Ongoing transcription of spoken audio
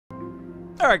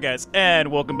Alright guys,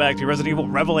 and welcome back to Resident Evil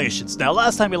Revelations. Now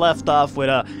last time we left off with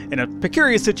in a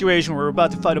precarious situation where we were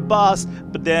about to fight a boss,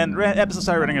 but then the episode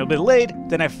started running a bit late.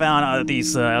 Then I found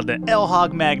the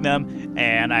L-Hog Magnum,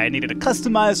 and I needed to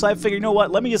customize, so I figured, you know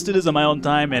what, let me just do this on my own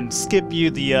time and skip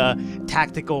you the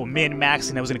tactical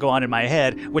min-maxing that was going to go on in my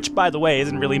head, which by the way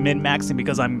isn't really min-maxing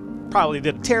because I'm probably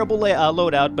did a terrible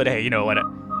loadout, but hey, you know what?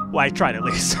 Well, I tried at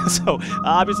least. So,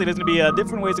 obviously there's going to be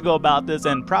different ways to go about this,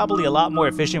 and probably a lot more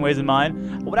efficient ways than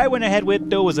mine. What I went ahead with,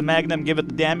 though, was a Magnum, give it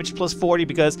the damage plus 40,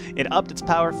 because it upped its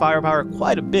firepower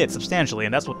quite a bit, substantially,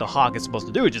 and that's what the Hawk is supposed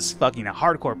to do, just fucking a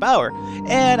hardcore power.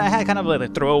 And I had kind of like a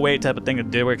throwaway type of thing to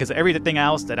do, because everything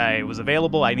else that I was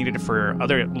available, I needed it for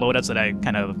other loadouts that I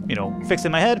kind of, you know, fixed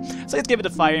in my head. So let's give it the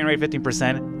firing rate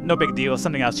 15%. No big deal.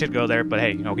 Something else should go there, but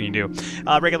hey, you know, what can you do?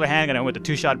 Regular handgun, I went with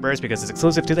the 2-shot burst because it's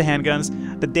exclusive to the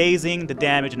handguns. The dazing, the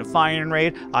damage, and the firing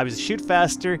rate. Obviously, shoot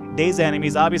faster, daze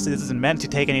enemies. Obviously, this isn't meant to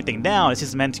take anything down. It's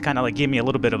just meant to kind of like give me a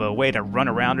little bit of a way to run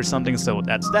around or something, so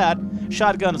that's that.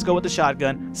 Shotgun, let's go with the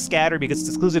shotgun. Scatter, because it's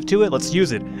exclusive to it, let's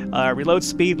use it. Reload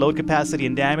speed, load capacity,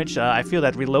 and damage. I feel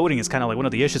that reloading is kind of like one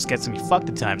of the issues gets me fucked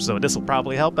at times, so this will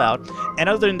probably help out. And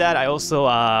other than that, I also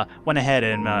went ahead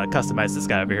and customized this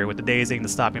guy over here with the dazing, the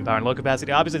stopping power, and low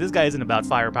capacity. Obviously, this guy isn't about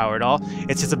firepower at all.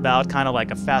 It's just about kind of like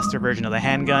a faster version of the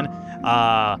handgun.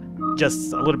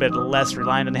 Just a little bit less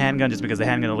reliant on the handgun, just because the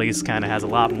handgun at least kind of has a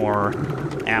lot more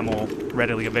ammo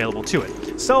readily available to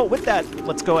it. So with that,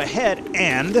 let's go ahead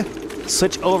and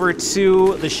switch over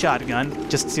to the shotgun,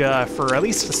 just for at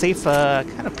least a safe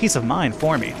kind of peace of mind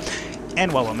for me.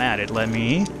 And while I'm at it, let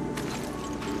me...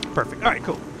 Perfect. All right,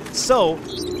 cool. So,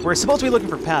 we're supposed to be looking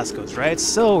for passcodes, right?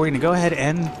 So, we're going to go ahead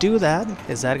and do that.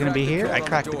 Is that going to be here? I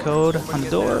cracked the code on the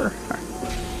door. Right.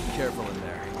 Careful in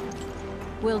there.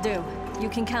 Will do. You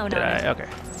can count on it. Okay.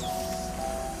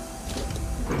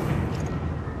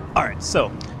 Alright,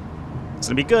 so, it's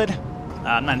going to be good.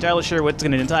 I'm not entirely sure what it's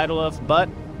going to be the title of, but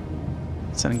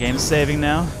it's in game saving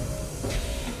now.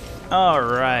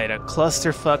 Alright, a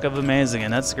clusterfuck of amazing,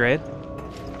 and that's great.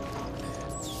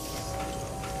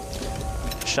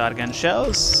 Shotgun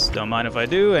shells, don't mind if I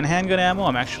do, and handgun ammo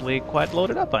I'm actually quite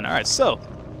loaded up on. Alright, so,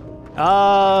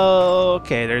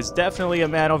 okay, there's definitely a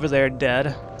man over there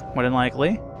dead, more than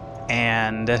likely,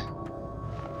 and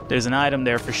there's an item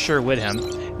there for sure with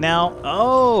him. Now,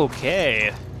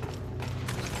 okay,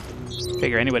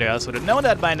 figure anybody else would have known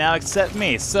that by now except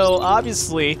me. So,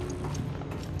 obviously,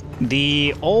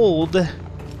 the old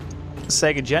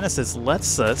Sega Genesis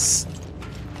lets us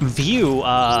view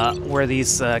where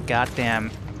these goddamn,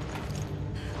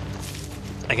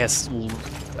 I guess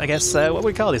what would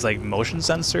we call these, like motion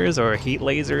sensors or heat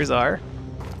lasers are.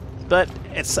 But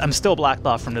I'm still blocked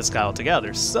off from this guy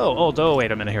altogether. So, although,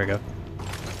 wait a minute, here we go.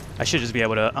 I should just be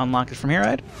able to unlock it from here,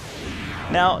 right?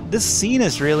 Now, this scene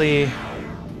is really...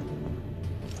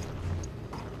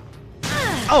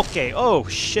 Okay, oh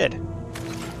shit.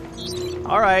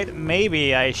 Alright,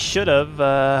 maybe I should have,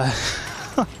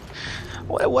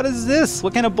 What is this?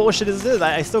 What kind of bullshit is this?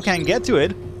 I still can't get to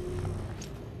it.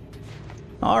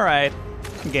 Alright,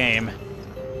 game.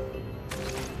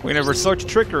 We're gonna resort to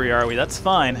trickery, are we? That's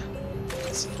fine.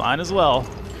 It's fine as well.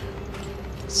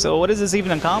 So what does this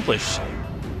even accomplish?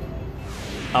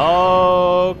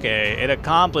 Okay, it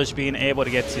accomplished being able to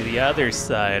get to the other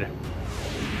side.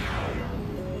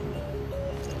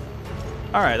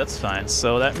 Alright, that's fine.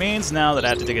 So that means now that I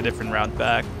have to take a different route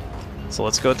back. So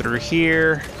let's go through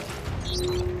here.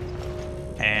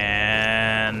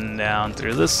 And down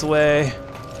through this way.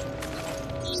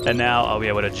 And now I'll be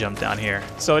able to jump down here.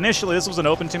 So initially this wasn't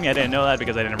open to me. I didn't know that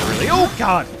because I didn't really... Oh,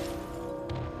 God!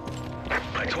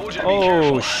 I told you to be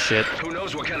careful. Oh, shit. Who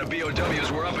knows what kind of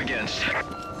BOWs we're up against.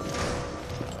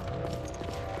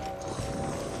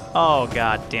 Oh,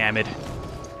 God damn it.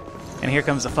 And here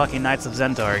comes the fucking Knights of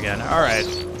Zentar again. Alright.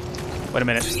 Wait a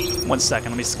minute. 1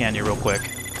 second. Let me scan you real quick.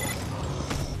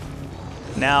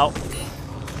 Now,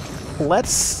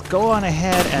 let's go on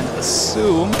ahead and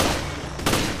assume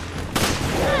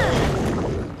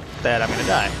that I'm gonna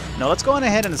die. No, let's go on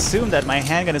ahead and assume that my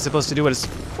handgun is supposed to do what it's...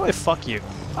 Oh, fuck you.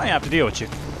 I don't have to deal with you.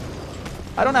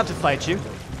 I don't have to fight you.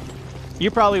 You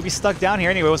probably be stuck down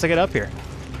here anyway once I get up here.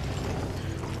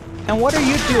 And what are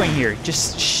you doing here?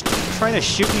 Just trying to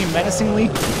shoot me menacingly?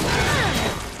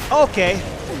 Okay.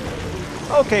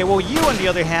 Okay, well you on the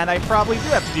other hand, I probably do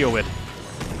have to deal with.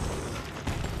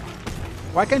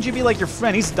 Why can't you be like your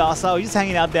friend? He's docile, he's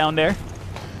hanging out down there.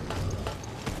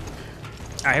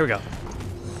 Alright, here we go.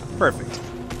 Perfect.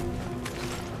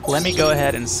 Let me go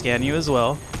ahead and scan you as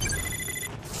well.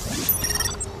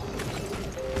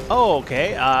 Oh,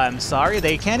 okay. I'm sorry,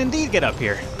 they can indeed get up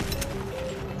here.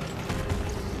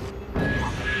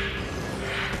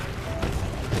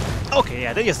 Okay,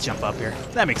 yeah, they just jump up here.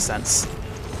 That makes sense.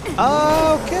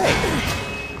 Okay.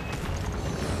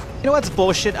 You know what's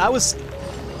bullshit?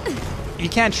 You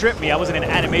can't trip me. I was in an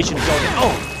animation to go.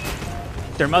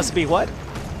 Oh! There must be what?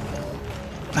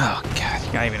 Oh, God.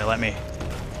 You're not even gonna let me.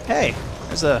 Hey,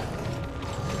 there's a...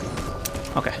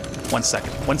 Okay, 1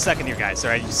 second. 1 second here, guys.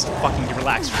 Alright, just fucking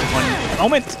relax for 1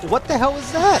 moment. What the hell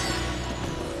is that?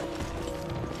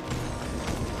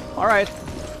 Alright.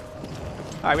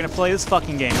 Alright, we're gonna play this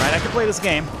fucking game, right? I can play this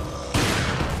game.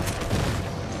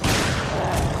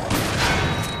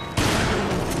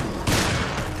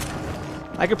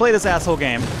 I can play this asshole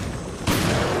game.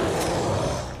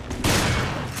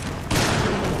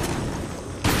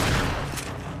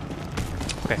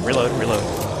 Okay, reload, reload.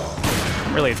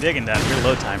 I'm really digging that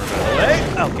reload timer, by the way.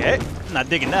 Okay, not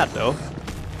digging that, though.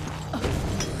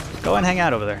 Go and hang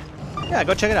out over there. Yeah,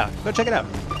 go check it out. Go check it out.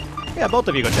 Yeah, both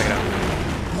of you go check it out.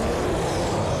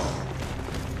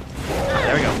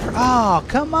 There we go. Oh,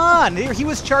 come on! He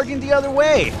was charging the other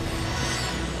way!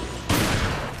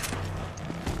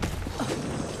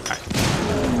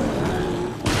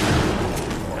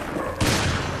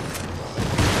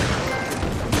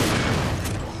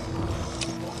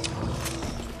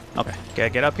 Okay,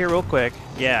 get up here real quick.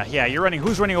 Yeah, you're running.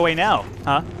 Who's running away now?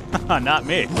 Huh? Not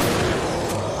me.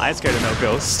 I ain't scared of no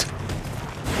ghost.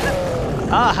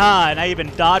 Aha, and I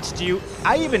even dodged you.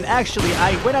 I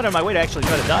went out of my way to actually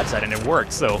try to dodge that, and it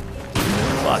worked, so...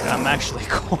 Fuck, I'm actually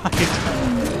quite...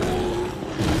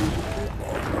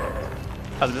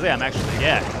 I was gonna say, I'm actually...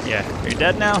 Yeah. Are you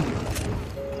dead now?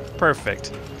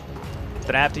 Perfect.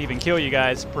 Did I have to even kill you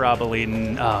guys? Probably...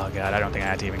 Oh, God, I don't think I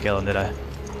had to even kill him, did I?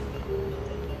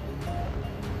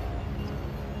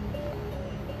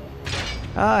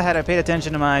 Had I paid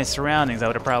attention to my surroundings, I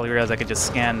would have probably realized I could just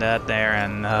scan that there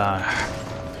and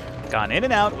gone in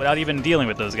and out without even dealing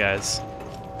with those guys.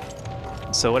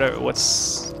 So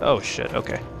what's... Oh shit,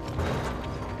 okay.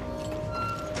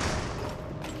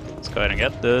 Let's go ahead and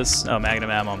get this. Oh,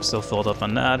 Magnum ammo, I'm still filled up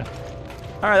on that.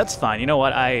 Alright, that's fine. You know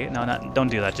what, don't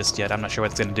do that just yet. I'm not sure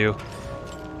what it's gonna do.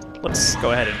 Let's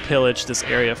go ahead and pillage this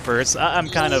area first. I'm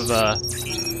kind of,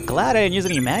 glad I didn't use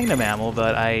any Magnum ammo,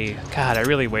 but God, I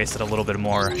really wasted a little bit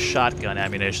more shotgun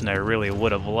ammunition than I really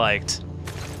would have liked.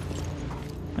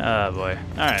 Oh boy.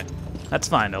 Alright. That's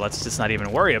fine though, let's just not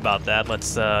even worry about that.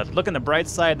 Let's look on the bright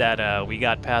side that we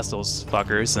got past those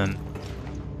fuckers and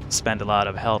spend a lot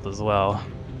of health as well.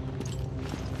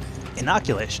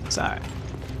 Inoculations, alright.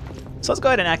 So let's go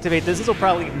ahead and activate this. This will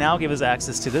probably now give us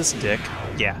access to this dick.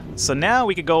 Yeah, so now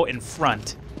we could go in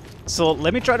front. So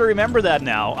let me try to remember that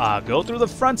now. Go through the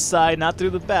front side, not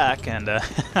through the back, and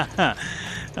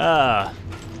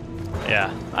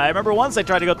yeah. I remember once I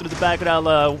tried to go through the back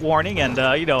without warning, and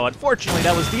you know, unfortunately,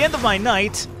 that was the end of my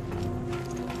night.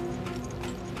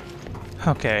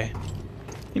 Okay.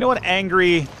 You know what,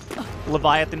 angry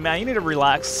Leviathan man, you need to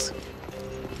relax.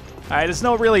 Alright, there's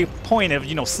no really point of,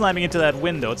 you know, slamming into that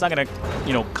window. It's not gonna,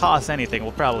 you know, cost anything.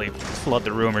 We'll probably flood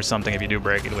the room or something if you do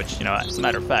break it, which, you know, as a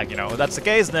matter of fact, you know, if that's the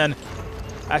case, then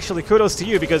actually kudos to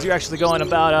you because you're actually going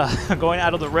about, going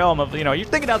out of the realm of, you know, you're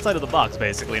thinking outside of the box,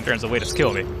 basically, in terms of ways to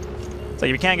kill me. So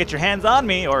you can't get your hands on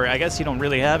me, or I guess you don't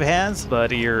really have hands,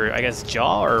 but your, I guess,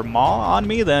 jaw or maw on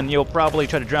me, then you'll probably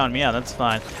try to drown me out. That's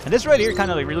fine. And this right here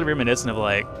kind of like really reminiscent of,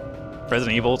 like,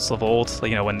 Resident Evil of old, like,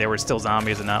 you know, when they were still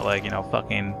zombies and not, like, you know,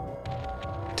 fucking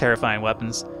terrifying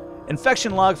weapons.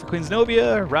 Infection log for Queen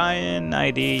Zenobia, Ryan,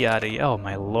 ID, yada. Oh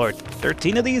my lord.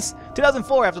 13 of these?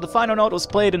 2004, after the final note was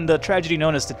played in the tragedy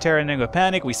known as the Terra Nigma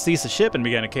Panic, we seized the ship and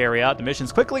began to carry out the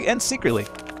missions quickly and secretly.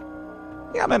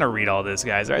 Yeah, I'm gonna read all this,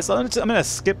 guys. Alright, so I'm gonna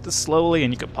skip this slowly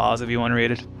and you can pause if you want to read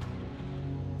it.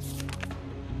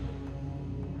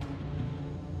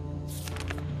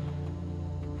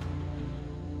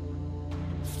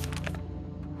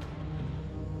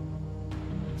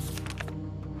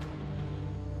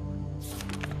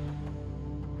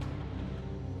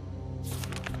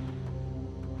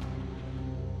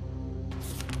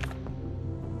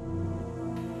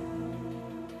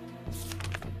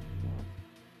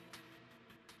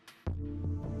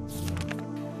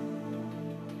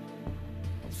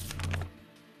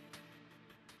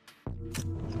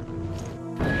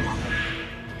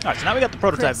 Alright, so now we got the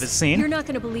prototype of this scene. You're not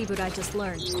going to believe what I just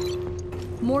learned.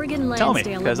 Morgan Tell me,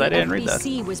 Lansdale because of I the didn't read that.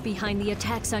 FBC was behind the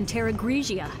attacks on Terra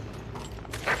Grigia.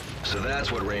 So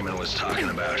that's what Raymond was talking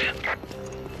about.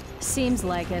 Seems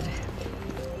like it.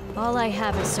 All I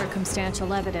have is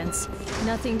circumstantial evidence.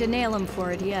 Nothing to nail him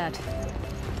for it yet.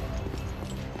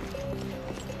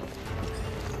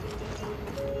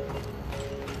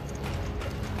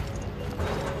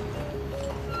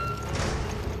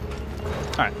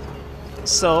 Alright.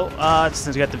 So,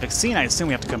 since we got the vaccine, I assume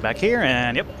we have to come back here,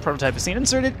 and yep, prototype vaccine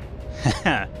inserted.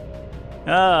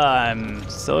 I'm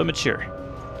so immature.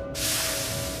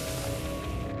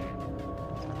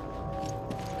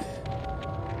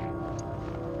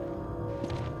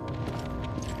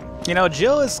 You know,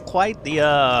 Jill is quite the,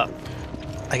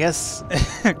 I guess,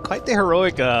 quite the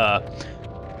heroic,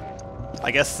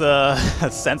 I guess,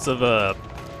 sense of,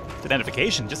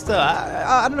 identification. Just,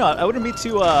 I don't know, I wouldn't be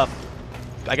too, I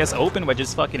guess, open by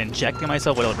just fucking injecting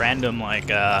myself with a random, like,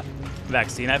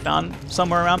 vaccine I found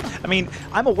somewhere around. I mean,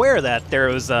 I'm aware that there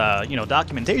was, you know,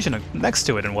 documentation next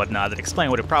to it and whatnot that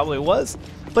explained what it probably was.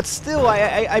 But still,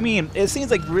 I mean, it seems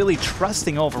like really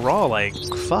trusting overall. Like,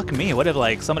 fuck me, what if,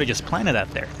 like, somebody just planted that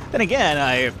there? Then again,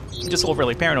 I'm just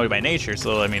overly paranoid by nature,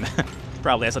 so, I mean,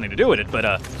 probably has something to do with it, but,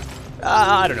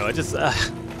 I don't know, it just,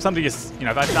 something just, you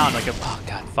know, if I found, like, oh,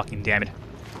 god fucking damn it.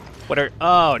 What are,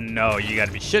 oh, no, you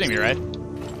gotta be shitting me, right?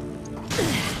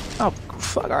 Oh,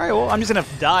 fuck, alright, well, I'm just gonna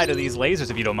die to these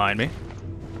lasers if you don't mind me.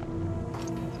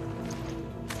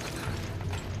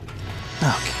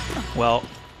 Okay, well,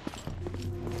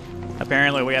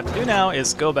 apparently what we have to do now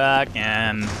is go back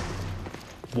and,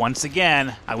 once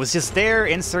again, I was just there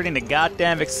inserting the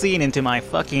goddamn vaccine into my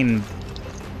fucking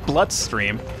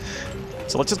bloodstream.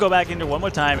 So let's just go back into one more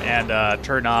time and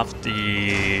turn off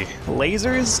the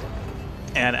lasers.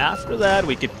 And after that,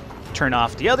 we could turn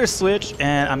off the other switch,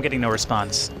 and I'm getting no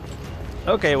response.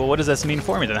 Okay, well, what does this mean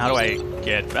for me then? How do I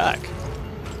get back?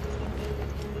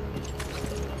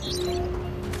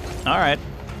 Alright.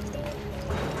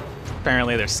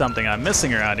 Apparently there's something I'm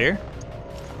missing around here.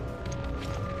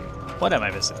 What am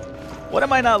I missing? What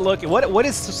am I not looking? What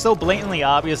is so blatantly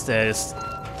obvious that is,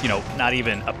 you know, not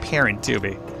even apparent to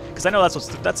me? Because I know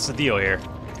that's the deal here.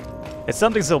 It's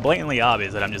something so blatantly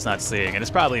obvious that I'm just not seeing, and it's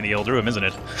probably in the old room, isn't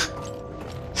it?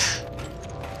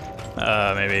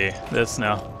 Maybe this,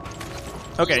 no.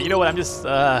 Okay, you know what, I'm just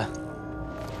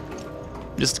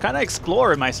kind of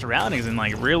exploring my surroundings and,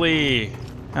 like, really...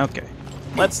 Okay,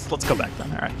 let's go back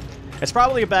then, alright. It's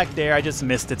probably back there, I just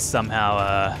missed it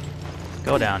somehow,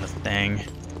 go down the thing.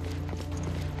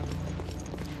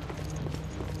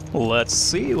 Let's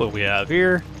see what we have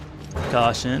here.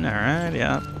 Caution, alright,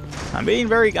 yeah. I'm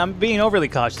being overly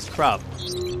cautious,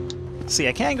 problem. See,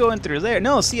 I can't go in through there.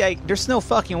 No, see, there's no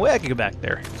fucking way I can go back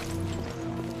there.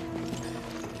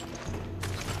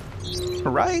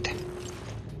 Right?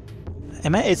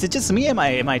 Is it just me? Am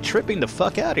I tripping the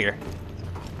fuck out here?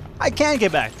 I can't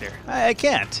get back there. I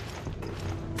can't.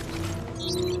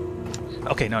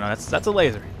 Okay, no, that's a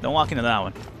laser. Don't walk into that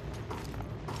one.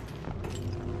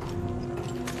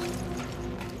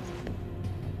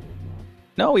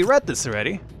 No, we read this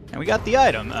already, and we got the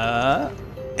item.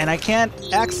 And I can't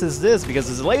access this because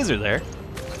there's a laser there.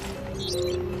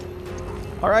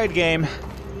 All right, game.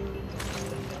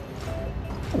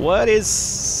 What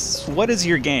is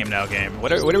your game now, game?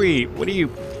 What are you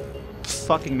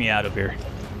fucking me out of here?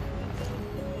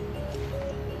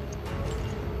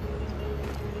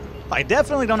 I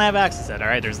definitely don't have access to that. All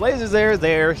right, there's lasers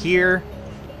there, here,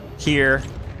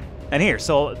 and here.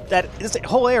 So this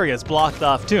whole area is blocked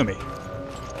off to me.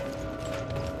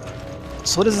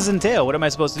 So what does this entail? What am I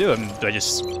supposed to do? Do I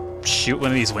just shoot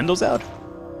one of these windows out?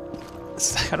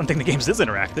 I don't think the game's this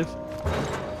interactive.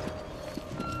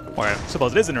 Or I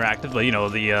suppose it is interactive, but, you know,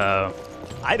 the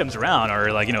items around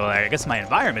are, like, you know, I guess my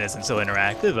environment isn't so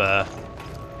interactive.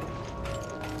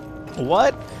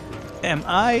 What am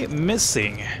I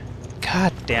missing?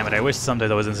 God damn it, I wish someday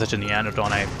there wasn't such a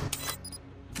Neanderthal and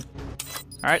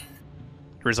Alright,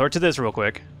 resort to this real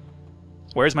quick.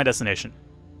 Where's my destination?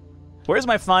 Where's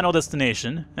my final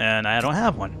destination? And I don't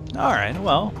have one. Alright,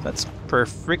 well, that's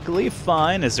perfectly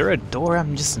fine. Is there a door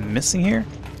I'm just missing here?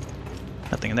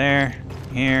 Nothing there.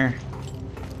 Here.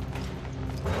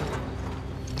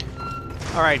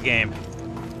 Alright, game.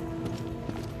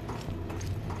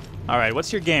 Alright,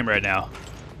 what's your game right now?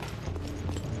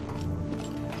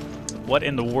 What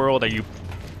in the world are you...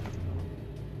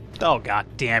 Oh, god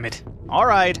damn it.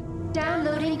 Alright.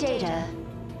 Downloading data.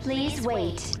 Please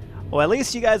wait. Well, at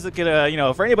least you guys could, you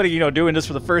know, for anybody, you know, doing this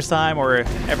for the first time or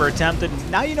ever attempted,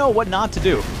 now you know what not to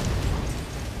do.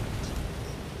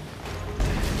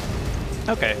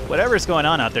 Okay, whatever's going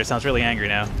on out there sounds really angry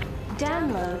now.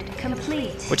 Download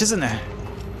complete. Which isn't there?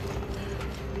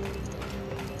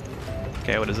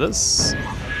 Okay, what is this?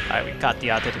 Alright, we got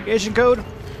the authentication code.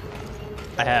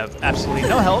 I have absolutely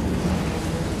no help.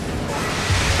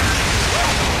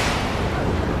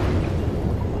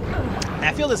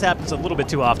 I feel this happens a little bit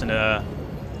too often to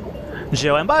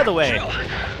Jill. And by the way,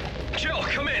 Jill,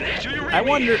 come in. Do you read I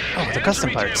wonder. me? Oh, the custom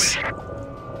Answer me, parts. damn it.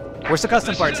 Where's the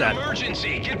custom This parts is an at?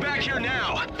 emergency. Get back here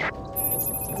now.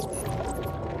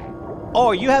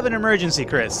 Oh, you have an emergency,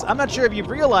 Chris. I'm not sure if you've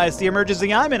realized the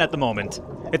emergency I'm in at the moment.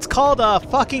 It's called,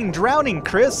 fucking drowning,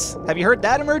 Chris. Have you heard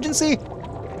that emergency?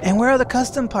 And where are the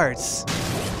custom parts?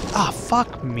 Ah,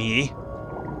 fuck me.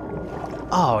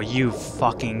 Oh, you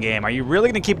fucking game. Are you really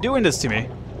gonna keep doing this to me?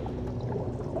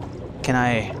 Can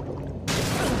I...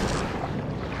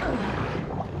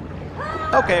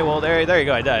 Okay, well, there you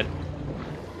go, I died.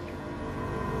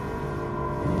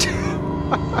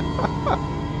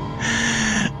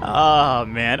 Oh,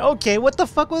 man. Okay, what the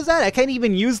fuck was that? I can't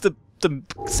even use the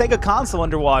Sega console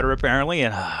underwater, apparently,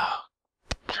 and...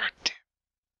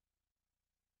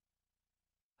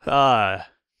 I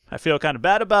feel kind of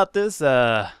bad about this.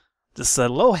 This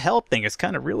low health thing is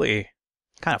kind of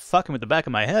fucking with the back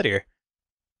of my head here.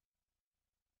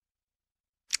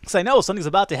 Because I know something's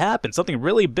about to happen, something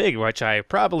really big, which I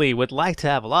probably would like to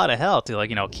have a lot of health to,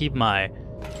 like, you know, keep my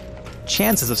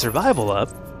chances of survival up.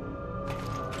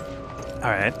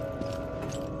 Alright.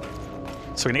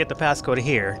 So we're gonna get the passcode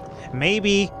here.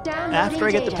 Maybe after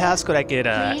I get the passcode I could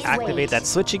activate that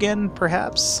switch again,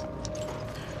 perhaps?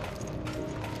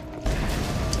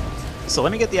 So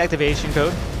let me get the activation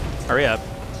code. Hurry up.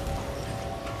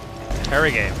 Hurry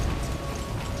game.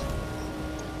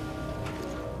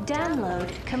 Download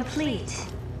complete.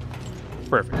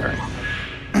 Perfect,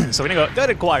 alright. So we're gonna go ahead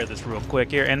and acquire this real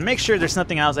quick here and make sure there's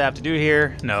nothing else I have to do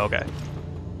here. No, okay.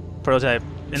 Prototype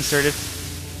inserted.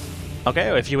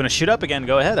 Okay, if you want to shoot up again,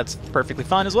 go ahead. That's perfectly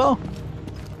fine as well.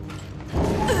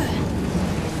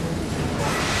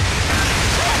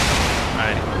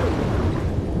 Alright.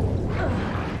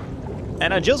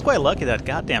 And Jill's quite lucky that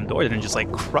goddamn door didn't just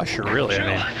like crush her, really. Jill,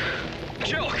 I mean.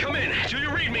 Jill, come in. Do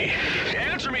you read me?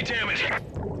 Answer me, damn it.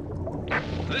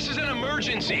 This is an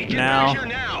emergency. Get back here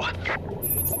now.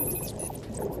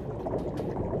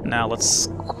 Now let's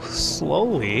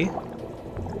slowly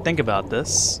think about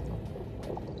this.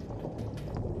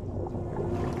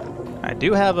 I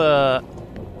do have a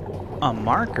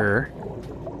marker.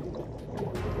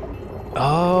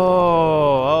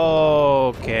 Oh,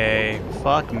 okay.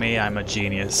 Fuck me, I'm a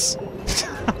genius.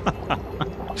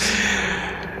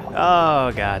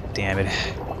 Oh, god damn it.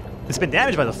 It's been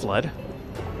damaged by the flood.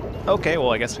 Okay,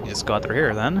 well, I guess we can just go out through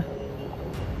here then.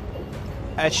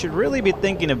 I should really be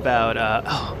thinking about,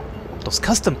 oh, those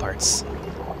custom parts.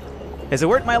 Is it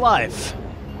worth my life?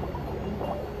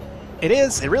 It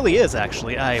is. It really is,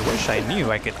 actually. I wish I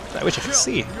knew. I wish I could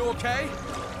see. You okay?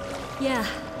 Yeah,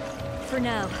 for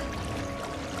now.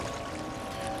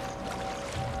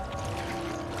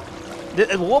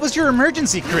 What was your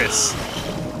emergency, Chris?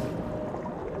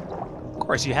 Of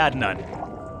course, you had none.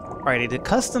 Alrighty, the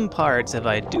custom parts, if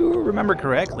I do remember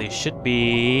correctly, should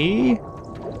be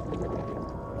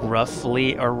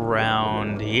roughly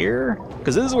around here.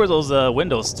 Because this is where those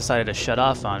windows decided to shut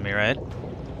off on me, right?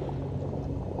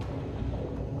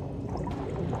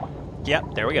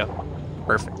 Yep, there we go.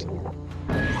 Perfect.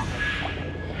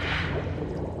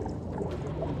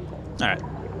 Alright.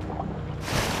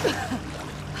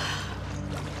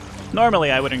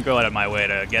 Normally I wouldn't go out of my way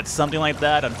to get something like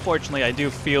that. Unfortunately, I do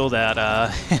feel that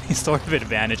any sort of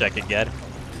advantage I could get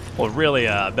will really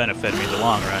benefit me in the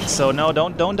long run. So no,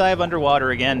 don't dive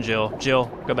underwater again, Jill. Jill,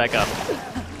 go back up.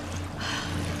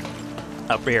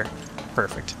 Up here.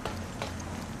 Perfect.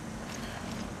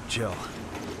 Jill.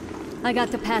 I got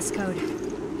the passcode.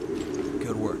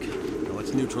 Good work. Now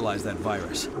let's neutralize that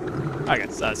virus. Okay,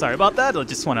 sorry about that. I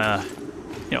just want to,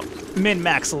 you know,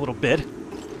 min-max a little bit.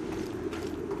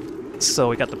 So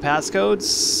we got the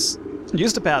passcodes.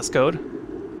 Use the passcode.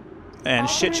 And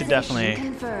shit should definitely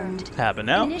confirmed. happen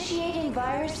now. Initiating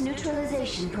virus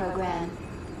neutralization program.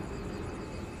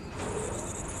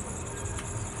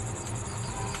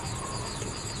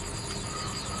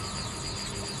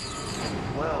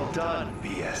 Well done,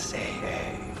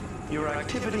 BSAA. Your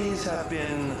activities have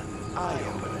been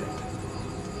eye-opening.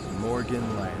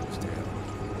 Morgan Lansdale.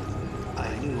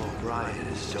 I knew O'Brien and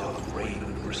his dog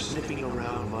Raymond were sniffing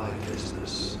around my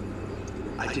business.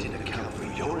 I didn't account for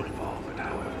your involvement,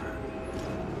 however.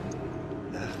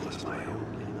 That was my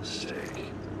only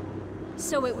mistake.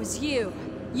 So it was you.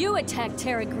 You attacked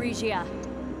Terra Grigia.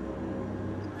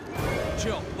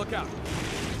 Jill, look out.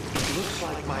 Looks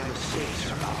like my mistakes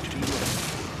are about to be learned.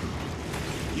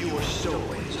 You were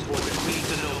stowaways aboard the Queen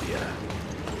Zenobia.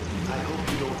 I hope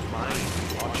you don't mind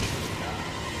watching me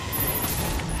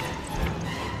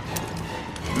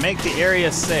now. Make the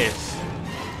area safe.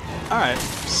 Alright,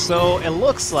 so it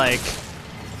looks like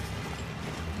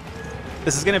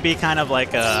this is going to be kind of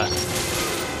like the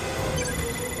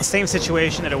same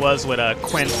situation that it was with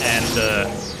Quint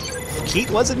and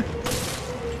Keat, was it?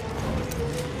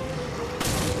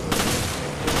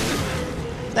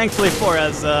 Thankfully for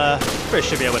us, Chris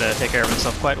should be able to take care of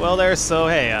himself quite well there, so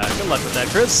hey, good luck with that,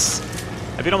 Chris.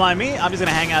 If you don't mind me, I'm just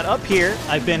gonna hang out up here.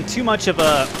 I've been too much of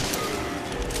a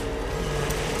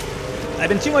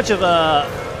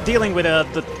dealing with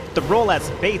the role as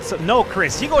bait. So no,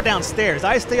 Chris, you go downstairs.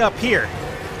 I stay up here.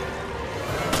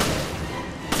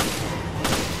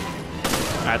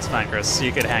 That's fine, Chris.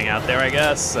 You could hang out there, I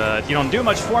guess. You don't do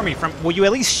much for me. Will you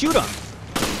at least shoot him?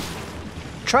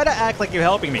 Try to act like you're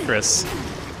helping me, Chris.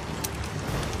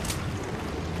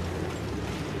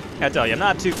 I tell you, I'm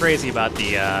not too crazy about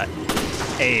the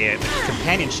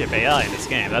companionship AI in this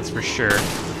game, that's for sure.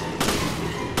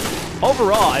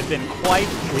 Overall, I've been quite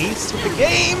pleased with the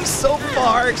game so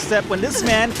far, except when this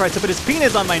man tries to put his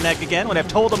penis on my neck again, when I've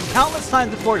told him countless times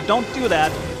before, don't do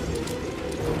that.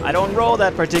 I don't roll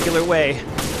that particular way.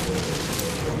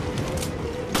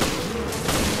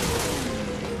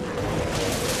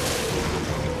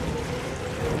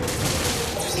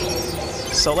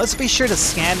 So let's be sure to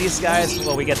scan these guys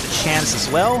while we get the chance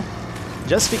as well.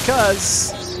 Just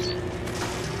because,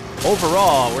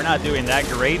 overall, we're not doing that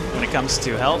great when it comes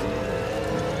to health.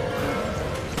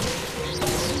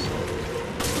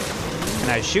 Can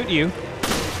I shoot you?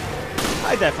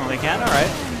 I definitely can, alright.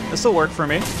 This will work for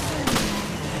me.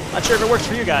 Not sure if it works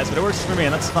for you guys, but it works for me,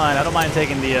 and that's fine. I don't mind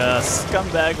taking the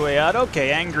scumbag way out.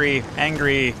 Okay, angry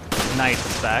knight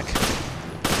is back.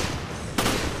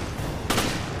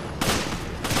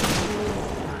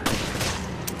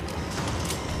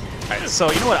 Alright,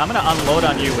 so you know what? I'm gonna unload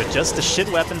on you with just the shit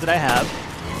weapons that I have.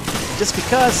 Just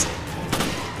because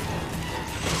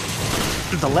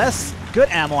the less good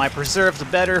ammo I preserve, the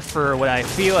better for what I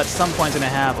feel at some point is gonna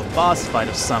have a boss fight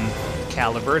of some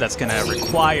caliber that's gonna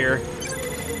require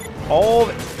all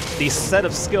these set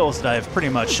of skills that I've pretty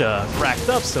much racked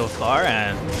up so far.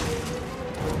 And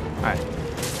alright,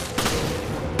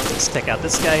 let's take out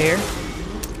this guy here.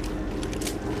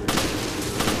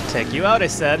 Take you out, I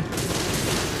said.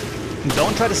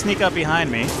 Don't try to sneak up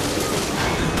behind me.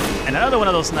 And another one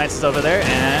of those knights is over there,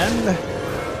 and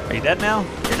are you dead now?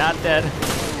 You're not dead.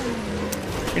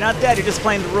 You're not dead, you're just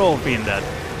playing the role of being dead.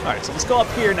 Alright, so let's go up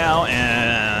here now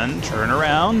and turn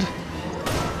around.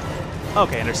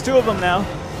 Okay, and there's two of them now.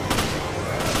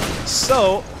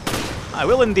 So, I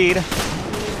will indeed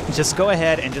just go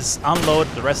ahead and just unload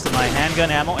the rest of my handgun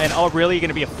ammo. And oh really, you're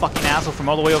gonna be a fucking asshole from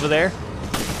all the way over there?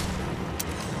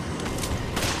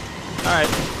 Alright.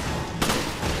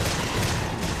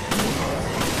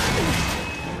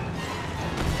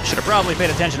 Should have probably paid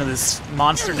attention to this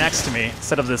monster next to me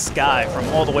instead of this guy from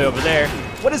all the way over there.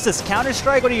 What is this,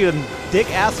 Counter-Strike? What are you, a dick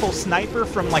asshole sniper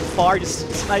from like far just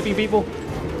sniping people?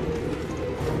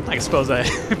 I suppose I'm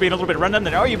being a little bit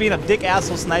redundant. Are you being a dick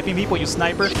asshole sniping people, you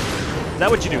sniper? Is that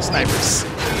what you do, snipers?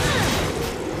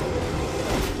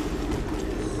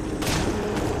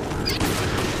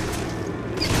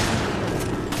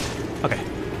 Okay,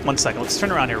 1 second. Let's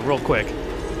turn around here real quick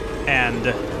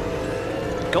and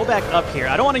go back up here.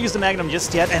 I don't want to use the Magnum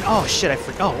just yet. And oh shit, I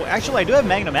forgot. Oh, actually, I do have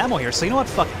Magnum ammo here. So you know what?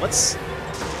 Fuck it. Let's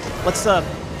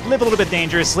live a little bit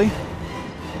dangerously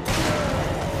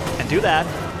and do that.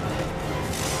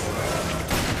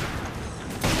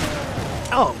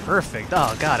 Oh, perfect.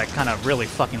 Oh god, I kind of really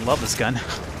fucking love this gun.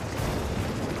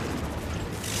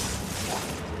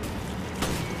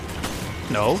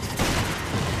 No.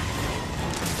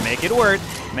 Make it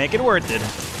worth. Make it worth it.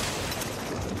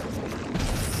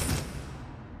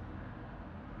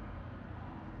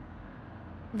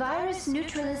 Virus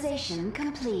neutralization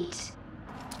complete.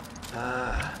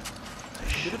 I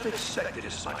should have expected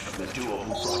as much from the duo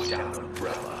who brought down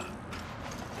Umbrella.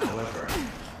 However,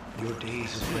 your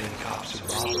days of playing cops and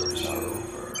robbers are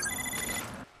over.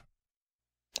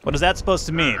 What is that supposed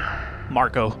to mean,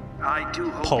 Marco? I do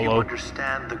hope Polo. you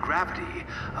understand the gravity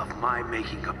of my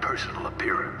making a personal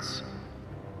appearance.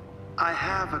 I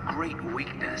have a great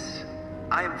weakness.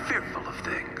 I am fearful of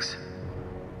things.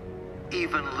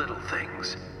 Even little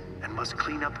things, and must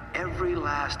clean up every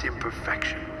last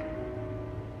imperfection.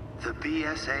 The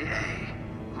BSAA,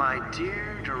 my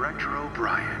dear Director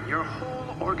O'Brien, your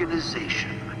whole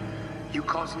organization, you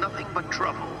cause nothing but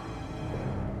trouble.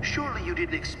 Surely you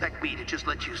didn't expect me to just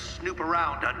let you snoop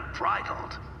around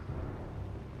unbridled.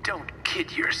 Don't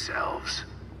kid yourselves.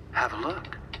 Have a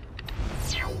look.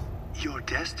 Your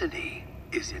destiny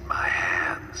is in my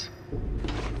hands.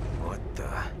 What the?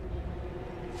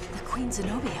 The Queen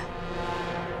Zenobia.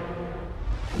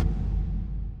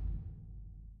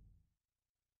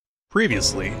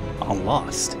 Previously on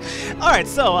Lost. Alright,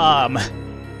 so,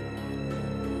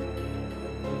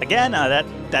 again,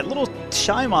 that little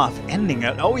chime-off ending,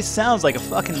 it always sounds like a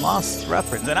fucking Lost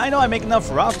reference. And I know I make enough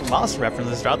Lost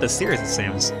references throughout this series, it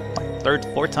seems. Like third,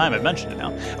 fourth time I've mentioned it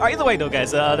now. Alright, either way though,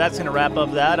 guys, that's gonna wrap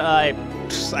up that.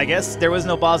 I guess there was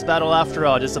no boss battle after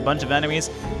all, just a bunch of enemies.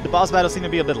 The boss battle seemed to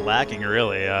be a bit lacking,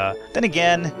 really. Then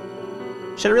again,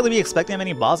 should I really be expecting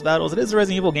many boss battles? It is a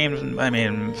Resident Evil game. I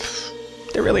mean,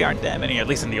 there really aren't that many. At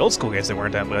least in the old school games, there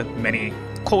weren't that many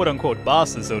quote-unquote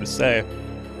bosses, so to say.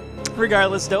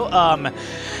 Regardless, though,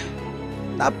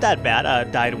 not that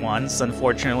bad. Died once,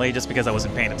 unfortunately, just because I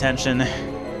wasn't paying attention.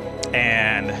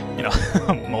 And, you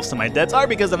know, most of my deaths are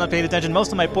because I'm not paying attention.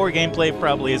 Most of my poor gameplay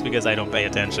probably is because I don't pay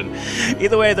attention.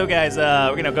 Either way, though, guys,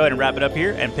 we're going to go ahead and wrap it up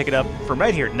here and pick it up from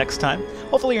right here next time.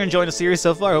 Hopefully you're enjoying the series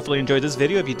so far. Hopefully you enjoyed this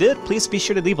video. If you did, please be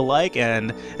sure to leave a like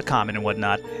and a comment and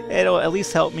whatnot. It'll at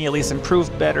least help me at least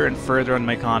improve better and further on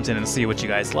my content and see what you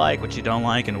guys like, what you don't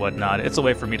like, and whatnot. It's a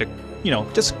way for me to, you know,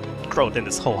 just grow within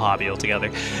this whole hobby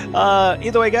altogether.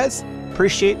 Either way, guys,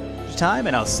 appreciate your time,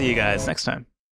 and I'll see you guys next time.